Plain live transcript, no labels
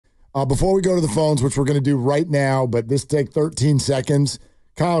Before we go to the phones, which we're going to do right now, but this take 13 seconds,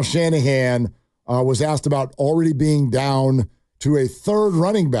 Kyle Shanahan was asked about already being down to a third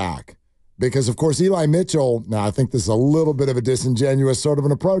running back because, of course, Eli Mitchell, now I think this is a little bit of a disingenuous sort of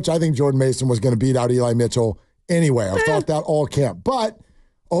an approach. I think Jordan Mason was going to beat out Eli Mitchell anyway. I thought that all camp. But,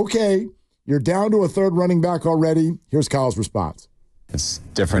 okay, you're down to a third running back already. Here's Kyle's response. It's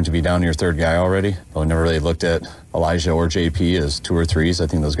different to be down to your third guy already. But we never really looked at Elijah or JP as 2 or 3s. I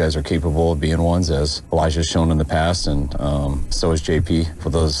think those guys are capable of being ones, as Elijah's shown in the past, and so is JP. For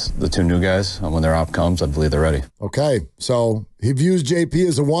the 2 new guys, when their op comes, I believe they're ready. Okay, so he views JP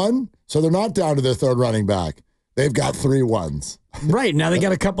as a 1, so they're not down to their third running back. They've got 3 1s. Right, now they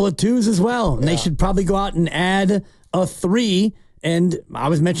got a couple of 2s as well, and they should probably go out and add a 3. And I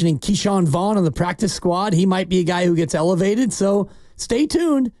was mentioning Keyshawn Vaughn on the practice squad. He might be a guy who gets elevated, so stay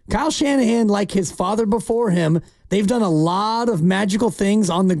tuned. Kyle Shanahan, like his father before him, they've done a lot of magical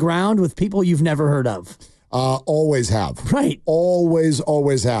things on the ground with people you've never heard of. Always have. Right.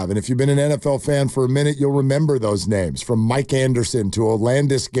 Always have. And if you've been an NFL fan for a minute, you'll remember those names, from Mike Anderson to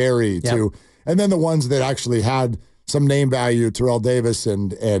Olandis Gary to, and then the ones that actually had some name value, Terrell Davis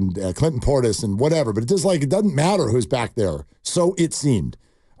and Clinton Portis and whatever. But it doesn't matter who's back there. So it seemed.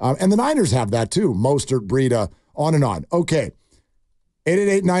 And the Niners have that too. Mostert, Breida, on and on. Okay.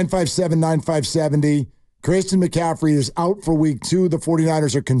 888-957-9570. Christian McCaffrey is out for week 2. The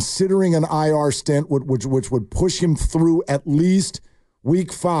 49ers are considering an IR stint, which would push him through at least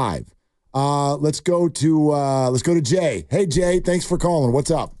week 5. Let's go to Jay. Hey, Jay, thanks for calling.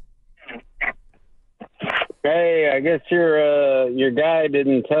 What's up? Hey, I guess your guy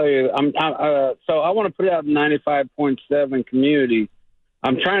didn't tell you. So I want to put out 95.7 community.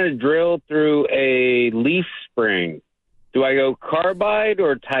 I'm trying to drill through a leaf spring. Do I go carbide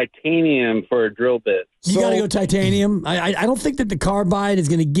or titanium for a drill bit? You got to go titanium. I don't think that the carbide is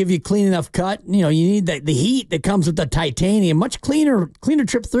going to give you a clean enough cut. You need the heat that comes with the titanium. Much cleaner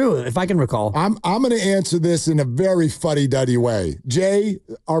trip through, if I can recall. I'm going to answer this in a very fuddy-duddy way. Jay,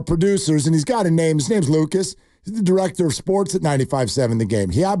 our producers, and he's got a name. His name's Lucas. He's the director of sports at 95.7 The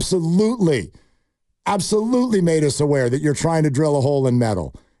Game. He absolutely made us aware that you're trying to drill a hole in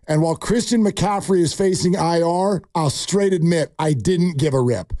metal. And while Christian McCaffrey is facing IR, I'll straight admit I didn't give a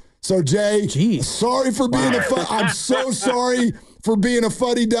rip. So, Jay, sorry for being I'm so sorry for being a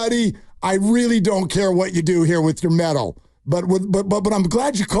fuddy-duddy. I really don't care what you do here with your metal. But I'm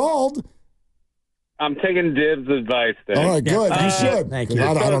glad you called. I'm taking Dibs' advice then. All right, good. You should. Thank you.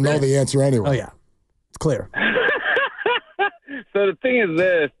 I don't know the answer anyway. Oh, yeah. It's clear. So the thing is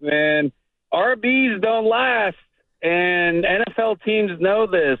this, man. RBs don't last. And NFL teams know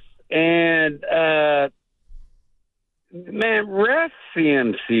this. And, man, rest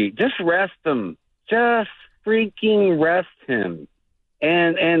CMC. Just rest him. Just freaking rest him.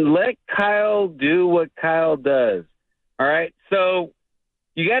 And let Kyle do what Kyle does. All right? So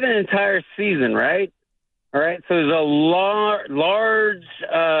you got an entire season, right? All right? So there's a large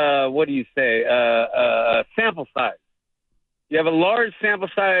sample size. You have a large sample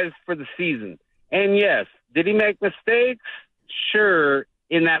size for the season. And, yes, did he make mistakes? Sure,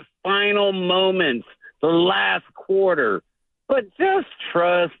 in that final moment, the last quarter. But just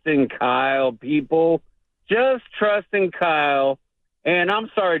trust in Kyle, people. Just trust in Kyle. And I'm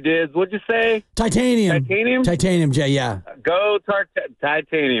sorry, Diz, what'd you say? Titanium. Titanium, Jay, yeah. Go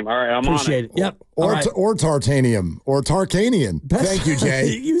titanium. All right, Appreciate it. Yep. Or Tartanium. Or Tarkanian. Thank you, Jay.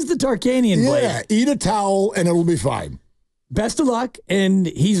 Use the Tarkanian blade. Yeah, eat a towel and it'll be fine. Best of luck, and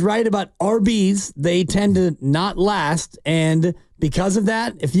he's right about RBs. They tend to not last, and because of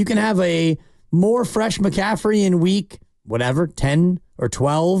that, if you can have a more fresh McCaffrey in week, 10 or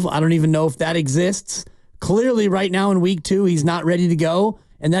 12, I don't even know if that exists. Clearly, right now in week 2, he's not ready to go,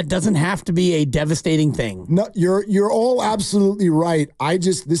 and that doesn't have to be a devastating thing. No, you're all absolutely right. I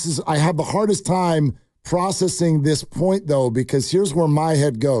have the hardest time processing this point, though, because here's where my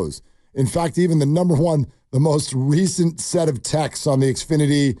head goes. In fact, even the most recent set of texts on the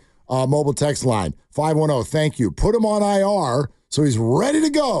Xfinity mobile text line, 510, thank you. Put him on IR so he's ready to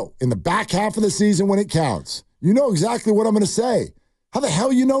go in the back half of the season when it counts. You know exactly what I'm going to say. How the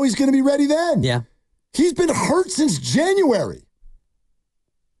hell you know he's going to be ready then? Yeah. He's been hurt since January.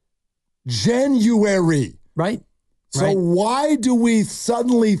 Right. So why do we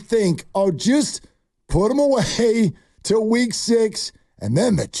suddenly think, just put him away till week 6, and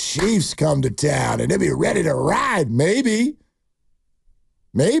then the Chiefs come to town and they'll be ready to ride? Maybe.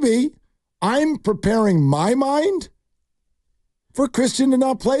 I'm preparing my mind for Christian to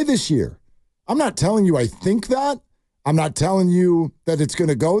not play this year. I'm not telling you I think that. I'm not telling you that it's going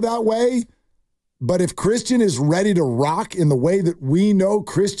to go that way. But if Christian is ready to rock in the way that we know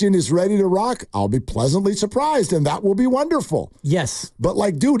Christian is ready to rock, I'll be pleasantly surprised, and that will be wonderful. Yes. But,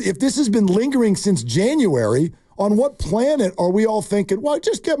 like, dude, if this has been lingering since January, on what planet are we all thinking, well,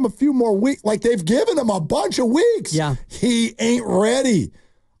 just give him a few more weeks? Like, they've given him a bunch of weeks. Yeah. He ain't ready.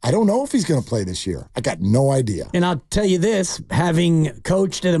 I don't know if he's going to play this year. I got no idea. And I'll tell you this, having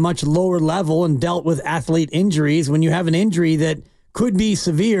coached at a much lower level and dealt with athlete injuries, when you have an injury that could be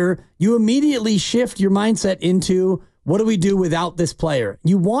severe, you immediately shift your mindset into, what do we do without this player?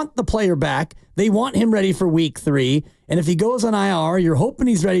 You want the player back. They want him ready for week 3. And if he goes on IR, you're hoping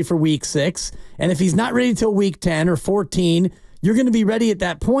he's ready for week 6. And if he's not ready till week 10 or 14, you're going to be ready at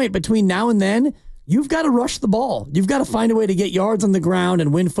that point. Between now and then, you've got to rush the ball. You've got to find a way to get yards on the ground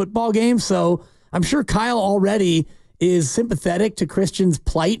and win football games. So I'm sure Kyle already is sympathetic to Christian's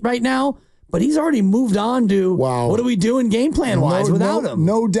plight right now, but he's already moved on to what are we doing game plan-wise without him?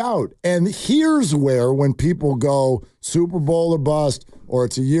 No doubt. And here's where, when people go Super Bowl or bust, or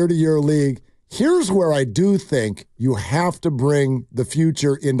it's a year-to-year league, here's where I do think you have to bring the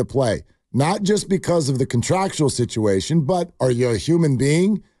future into play. Not just because of the contractual situation, but are you a human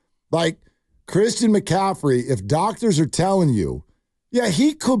being? Like Christian McCaffrey, if doctors are telling you, yeah,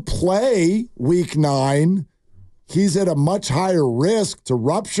 he could play week 9, he's at a much higher risk to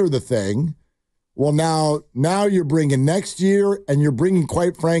rupture the thing. Well, now you're bringing next year, and you're bringing,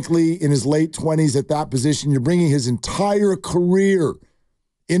 quite frankly, in his late 20s at that position, you're bringing his entire career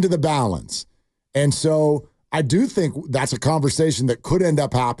into the balance. And so I do think that's a conversation that could end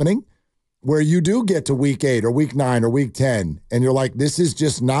up happening, where you do get to week 8 or week 9 or week 10, and you're like, this is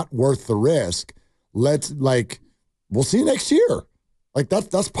just not worth the risk. We'll see next year. Like,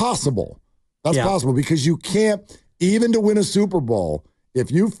 that's possible. That's possible, because you can't, even to win a Super Bowl, if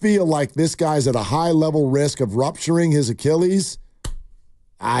you feel like this guy's at a high level risk of rupturing his Achilles,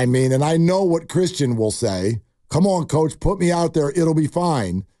 I mean, and I know what Christian will say, come on, coach, put me out there, it'll be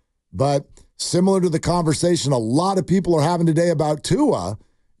fine. But similar to the conversation a lot of people are having today about Tua,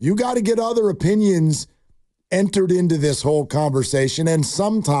 you got to get other opinions entered into this whole conversation and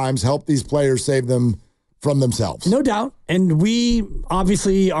sometimes help these players save them from themselves. No doubt. And we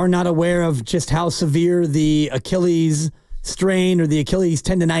obviously are not aware of just how severe the Achilles strain or the Achilles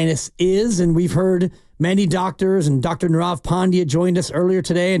tendonitis is. And we've heard many doctors, and Dr. Nirav Pandya joined us earlier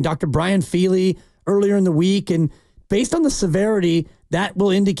today, and Dr. Brian Feely earlier in the week. And based on the severity, that will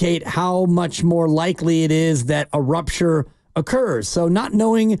indicate how much more likely it is that a rupture occurs. So not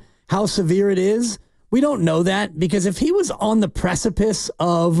knowing how severe it is, we don't know that, because if he was on the precipice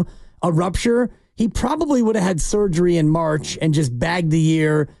of a rupture, he probably would have had surgery in March and just bagged the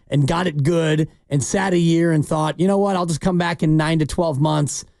year and got it good and sat a year and thought, you know what, I'll just come back in 9 to 12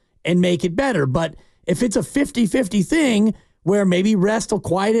 months and make it better. But if it's a 50-50 thing where maybe rest will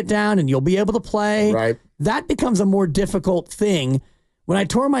quiet it down and you'll be able to play, right, that becomes a more difficult thing. When I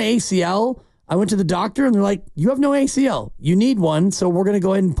tore my ACL, I went to the doctor and they're like, you have no ACL. You need one, so we're going to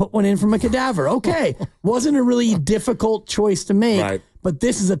go ahead and put one in from a cadaver. Okay. Wasn't a really difficult choice to make. Right. But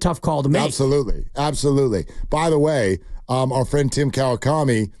this is a tough call to make. Absolutely. Absolutely. By the way, our friend Tim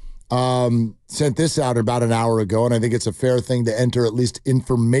Kawakami sent this out about an hour ago, and I think it's a fair thing to enter at least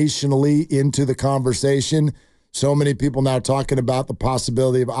informationally into the conversation. So many people now talking about the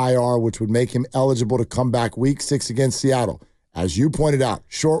possibility of IR, which would make him eligible to come back week 6 against Seattle. As you pointed out,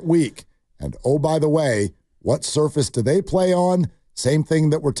 short week. And oh, by the way, what surface do they play on? Same thing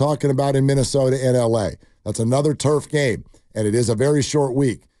that we're talking about in Minnesota and LA. That's another turf game. And it is a very short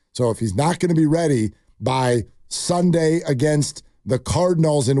week. So if he's not going to be ready by Sunday against the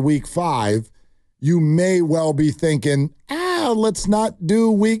Cardinals in week 5, you may well be thinking, let's not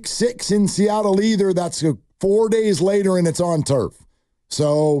do week 6 in Seattle either. That's 4 days later and it's on turf.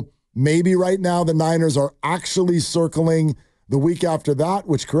 So maybe right now the Niners are actually circling the week after that,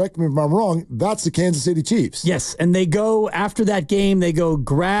 which, correct me if I'm wrong, that's the Kansas City Chiefs. Yes, and they go, after that game, they go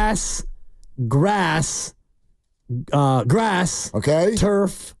grass, okay,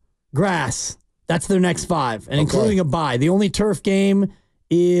 turf, grass. That's their next 5, and including a bye. The only turf game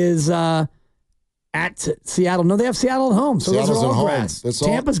is at Seattle. No, they have Seattle at home, so Seattle's those are all at grass. home.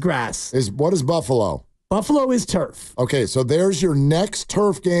 Tampa's grass. What is Buffalo? Buffalo is turf. Okay, so there's your next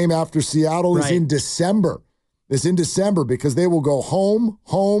turf game after Seattle is in December. It's in December because they will go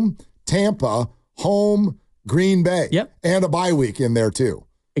home, Tampa, home, Green Bay. Yep. And a bye week in there too.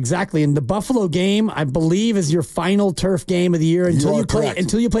 Exactly. And the Buffalo game, I believe, is your final turf game of the year until you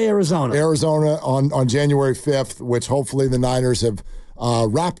play Arizona. Arizona on January 5th, which hopefully the Niners have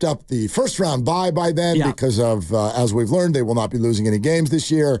wrapped up the first round bye by then because of, as we've learned, they will not be losing any games this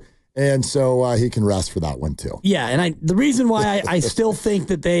year. And so he can rest for that one too. Yeah, and the reason why I still think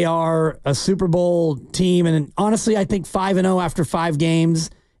that they are a Super Bowl team, and honestly, I think 5-0 after 5 games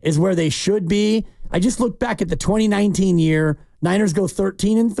is where they should be. I just look back at the 2019 year. Niners go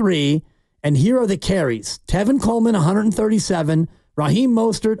 13-3, and here are the carries. Tevin Coleman, 137. Raheem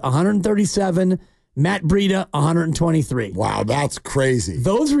Mostert, 137. Matt Breida, 123. Wow, that's crazy.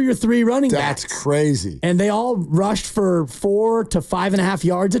 Those were your 3 running backs. That's crazy. And they all rushed for 4 to 5.5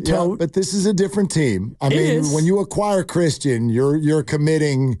 yards a tote. Yeah, but this is a different team. I mean, when you acquire Christian, you're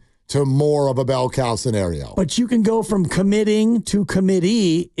committing to more of a bell cow scenario. But you can go from committing to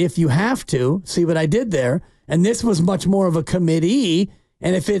committee if you have to. See what I did there? And this was much more of a committee.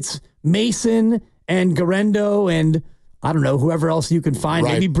 And if it's Mason and Garendo and I don't know, whoever else you can find.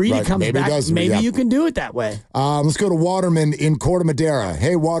 Right, maybe Breida comes maybe back. Maybe you can do it that way. Let's go to Waterman in Corte Madera.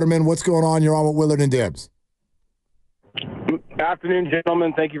 Hey, Waterman, what's going on? You're on with Willard and Dibs. Afternoon,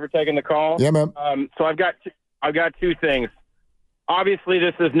 gentlemen. Thank you for taking the call. Yeah, man. So I've got 2 things. Obviously,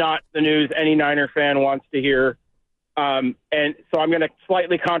 this is not the news any Niner fan wants to hear. And so I'm going to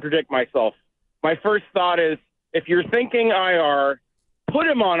slightly contradict myself. My first thought is, if you're thinking IR, put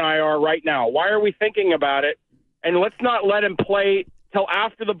him on IR right now. Why are we thinking about it? And let's not let him play till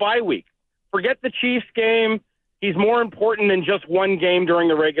after the bye week. Forget the Chiefs game. He's more important than just one game during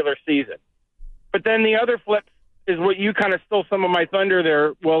the regular season. But then the other flip is what you kind of stole some of my thunder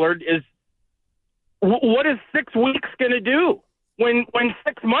there, Willard, is what is 6 weeks going to do when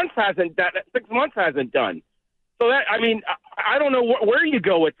 6 months hasn't done? So that, I mean, I don't know where you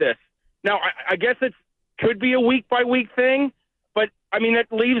go with this. Now, I guess it could be a week-by-week thing. But, I mean,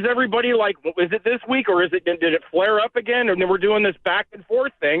 that leaves everybody like, is it this week or did it flare up again? And then we're doing this back and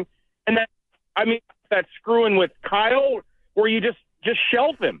forth thing. And that, I mean, that's screwing with Kyle where you just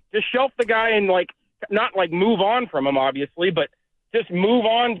shelf him. Just shelf the guy and, like, not, like, move on from him, obviously, but just move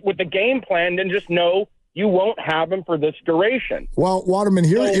on with the game plan and just know you won't have him for this duration. Well, Waterman,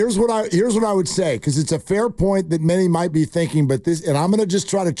 here's what I would say, because it's a fair point that many might be thinking, but this, and I'm going to just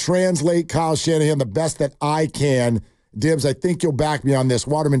try to translate Kyle Shanahan the best that I can. Dibs, I think you'll back me on this.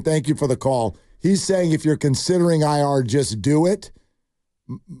 Waterman, thank you for the call. He's saying if you're considering IR, just do it.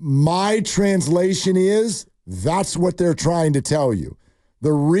 My translation is that's what they're trying to tell you.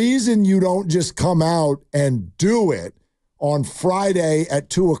 The reason you don't just come out and do it on Friday at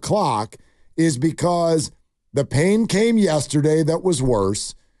 2 o'clock is because the pain came yesterday that was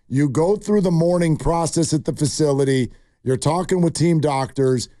worse. You go through the morning process at the facility. You're talking with team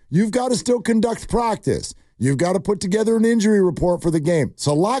doctors. You've got to still conduct practice. You've got to put together an injury report for the game. It's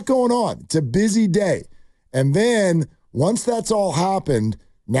a lot going on. It's a busy day. And then once that's all happened,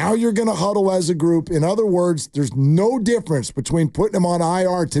 now you're going to huddle as a group. In other words, there's no difference between putting them on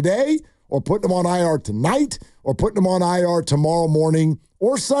IR today or putting them on IR tonight or putting them on IR tomorrow morning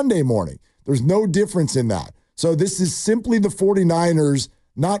or Sunday morning. There's no difference in that. So this is simply the 49ers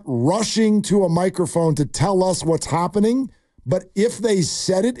not rushing to a microphone to tell us what's happening, but if they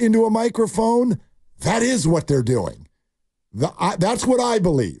set it into a microphone, that is what they're doing. That's what I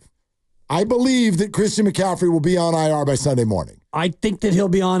believe. I believe that Christian McCaffrey will be on IR by Sunday morning. I think that he'll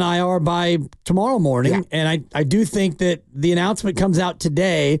be on IR by tomorrow morning. Yeah. And I do think that the announcement comes out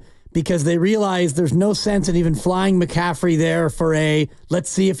today because they realize there's no sense in even flying McCaffrey there for a let's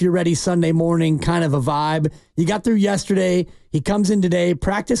see if you're ready Sunday morning kind of a vibe. You got through yesterday. He comes in today.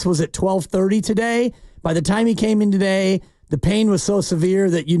 Practice was at 12:30 today. By the time he came in today, the pain was so severe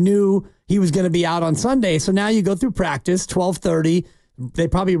that you knew he was going to be out on Sunday. So now you go through practice, 12:30. They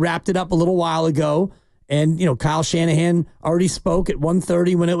probably wrapped it up a little while ago. And, you know, Kyle Shanahan already spoke at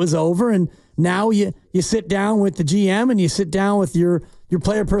 1:30 when it was over. And now you sit down with the GM and you sit down with your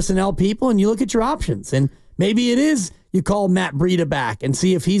player personnel people and you look at your options. And maybe it is you call Matt Breida back and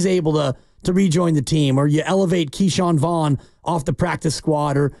see if he's able to rejoin the team, or you elevate Keyshawn Vaughn off the practice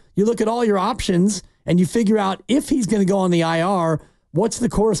squad, or you look at all your options and you figure out if he's going to go on the IR, what's the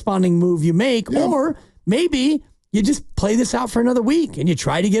corresponding move you make? Yeah. Or maybe you just play this out for another week and you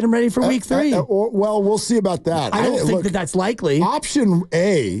try to get him ready for week 3. Well, we'll see about that. I don't think that's likely. Option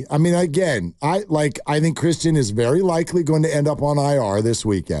A, I mean, again, I think Christian is very likely going to end up on IR this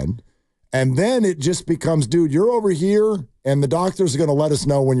weekend. And then it just becomes, dude, you're over here and the doctors are going to let us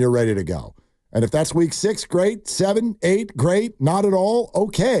know when you're ready to go. And if that's week 6, great. 7, 8, great. Not at all,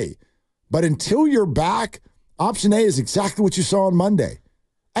 okay. But until you're back, option A is exactly what you saw on Monday.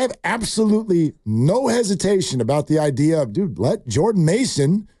 I have absolutely no hesitation about the idea of, dude, let Jordan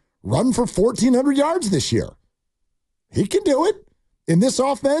Mason run for 1,400 yards this year. He can do it in this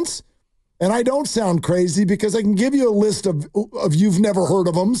offense. And I don't sound crazy because I can give you a list of you've never heard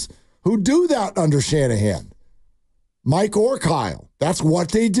of them who do that under Shanahan. Mike or Kyle. That's what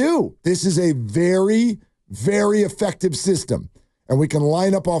they do. This is a very, very effective system. And we can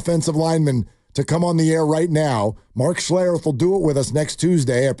line up offensive linemen to come on the air right now. Mark Schlereth will do it with us next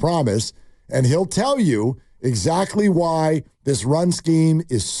Tuesday, I promise. And he'll tell you exactly why this run scheme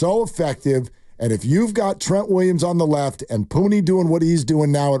is so effective. And if you've got Trent Williams on the left and Pooney doing what he's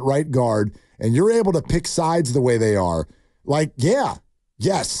doing now at right guard, and you're able to pick sides the way they are, like,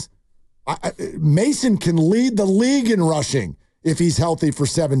 yes, Mason can lead the league in rushing if he's healthy for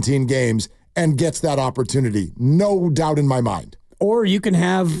 17 games and gets that opportunity. No doubt in my mind. Or you can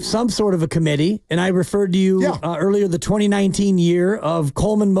have some sort of a committee, and I referred to you earlier, the 2019 year of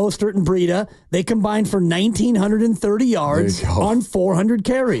Coleman, Mostert, and Breida. They combined for 1,930 yards on 400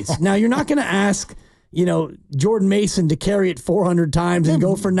 carries. Now, you're not going to ask, Jordan Mason to carry it 400 times and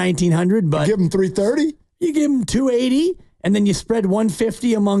go for 1,900, but you give him 330. You give him 280, and then you spread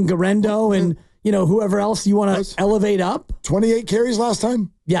 150 among Garendo and whoever else you want to elevate up. 28 carries last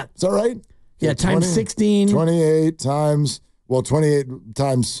time. Yeah, is that right? Yeah, times 16. 28 times. Well, 28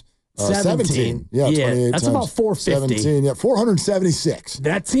 times 17. Yeah, 28 that's times about 450. 17, yeah, 476.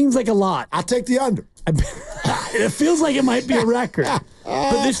 That seems like a lot. I'll take the under. It feels like it might be a record.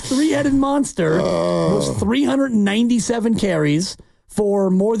 But this three-headed monster was 397 carries for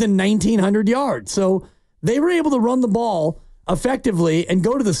more than 1,900 yards. So they were able to run the ball effectively and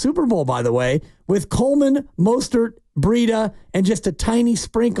go to the Super Bowl, by the way, with Coleman, Mostert, Breida, and just a tiny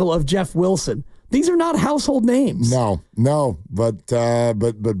sprinkle of Jeff Wilson. These are not household names. No, but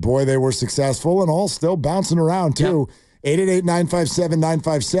boy, they were successful and all still bouncing around too.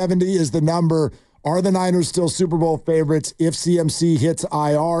 888-957-9570 is the number. Are the Niners still Super Bowl favorites if CMC hits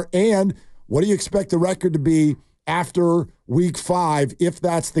IR? And what do you expect the record to be after Week 5 if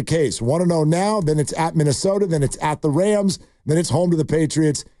that's the case? Want to know now? Then it's at Minnesota, then it's at the Rams, then it's home to the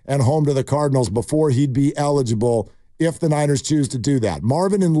Patriots and home to the Cardinals before he'd be eligible if the Niners choose to do that.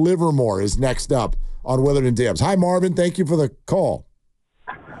 Marvin in Livermore is next up on Willard and Dibs. Hi, Marvin. Thank you for the call.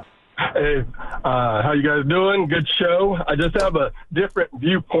 Hey, how you guys doing? Good show. I just have a different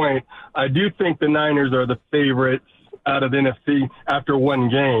viewpoint. I do think the Niners are the favorites out of the NFC after one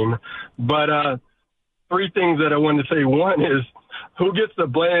game. But three things that I wanted to say. One is, who gets the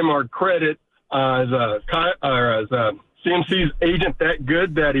blame or credit as CMC's agent that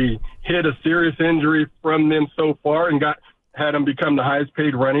good that he hid a serious injury from them so far and had him become the highest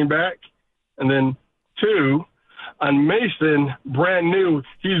paid running back? And then two, on Mason, brand new,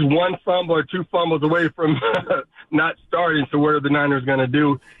 he's one fumble or two fumbles away from not starting. So what are the Niners going to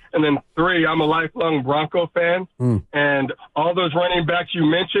do? And then three, I'm a lifelong Bronco fan, and all those running backs you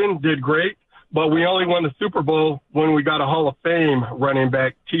mentioned did great, but we only won the Super Bowl when we got a Hall of Fame running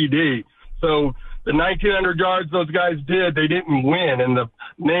back, TD. So the 1,900 yards those guys did, they didn't win. And the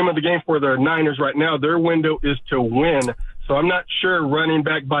name of the game for the Niners right now, their window is to win. So I'm not sure running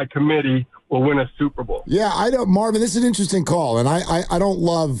back by committee will win a Super Bowl. Yeah, I don't, Marvin, this is an interesting call. And I don't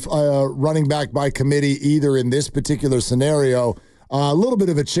love running back by committee either in this particular scenario. A little bit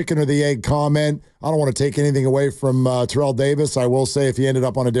of a chicken or the egg comment. I don't want to take anything away from Terrell Davis. I will say if he ended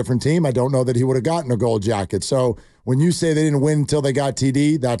up on a different team, I don't know that he would have gotten a gold jacket. So when you say they didn't win until they got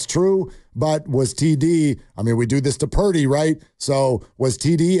TD, that's true. But was TD, I mean, we do this to Purdy, right? So was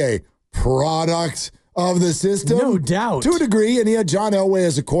TD a product of the system? No doubt. To a degree, and he had John Elway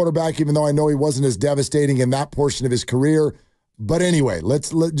as a quarterback, even though I know he wasn't as devastating in that portion of his career. But anyway, let's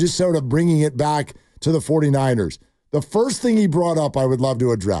just sort of bringing it back to the 49ers. The first thing he brought up I would love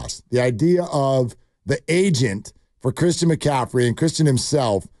to address, the idea of the agent for Christian McCaffrey and Christian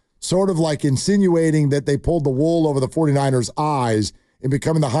himself sort of like insinuating that they pulled the wool over the 49ers' eyes in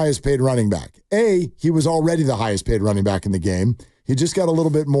becoming the highest paid running back. A, he was already the highest paid running back in the game. He just got a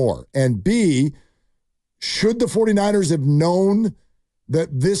little bit more. And B, should the 49ers have known that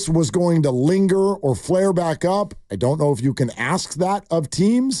this was going to linger or flare back up? I don't know if you can ask that of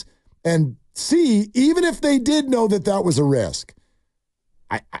teams. And C, even if they did know that that was a risk,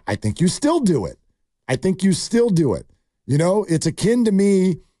 I think you still do it. I think you still do it. You know, it's akin to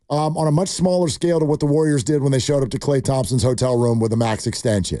me on a much smaller scale to what the Warriors did when they showed up to Klay Thompson's hotel room with a max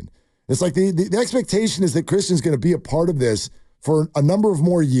extension. It's like the expectation is that Christian's going to be a part of this for a number of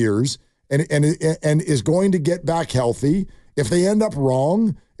more years and is going to get back healthy. If they end up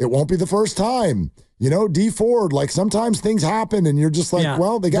wrong, it won't be the first time. You know, D Ford, like sometimes things happen and you're just like,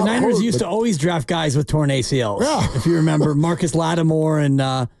 well, they got the Niners hurt, used to always draft guys with torn ACLs. Yeah. If you remember, Marcus Lattimore and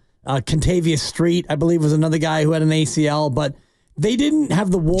Contavious Street, I believe, was another guy who had an ACL. But They didn't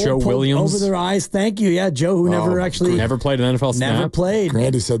have the wool Joe pulled Williams. over their eyes. Thank you. Yeah, Joe, who never played an NFL snap. Never played.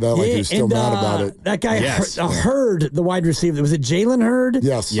 Grandy said that like he was still mad about it. That guy, Yes. Hurd, the wide receiver. Was it Jalen Hurd?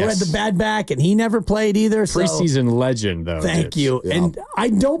 Yes. Who had the bad back, and he never played either. So. Preseason legend, though. Thank Dibs. you. Yeah. And I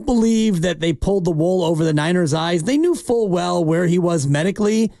don't believe that they pulled the wool over the Niners' eyes. They knew full well where he was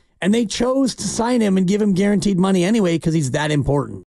medically, and they chose to sign him and give him guaranteed money anyway because he's that important.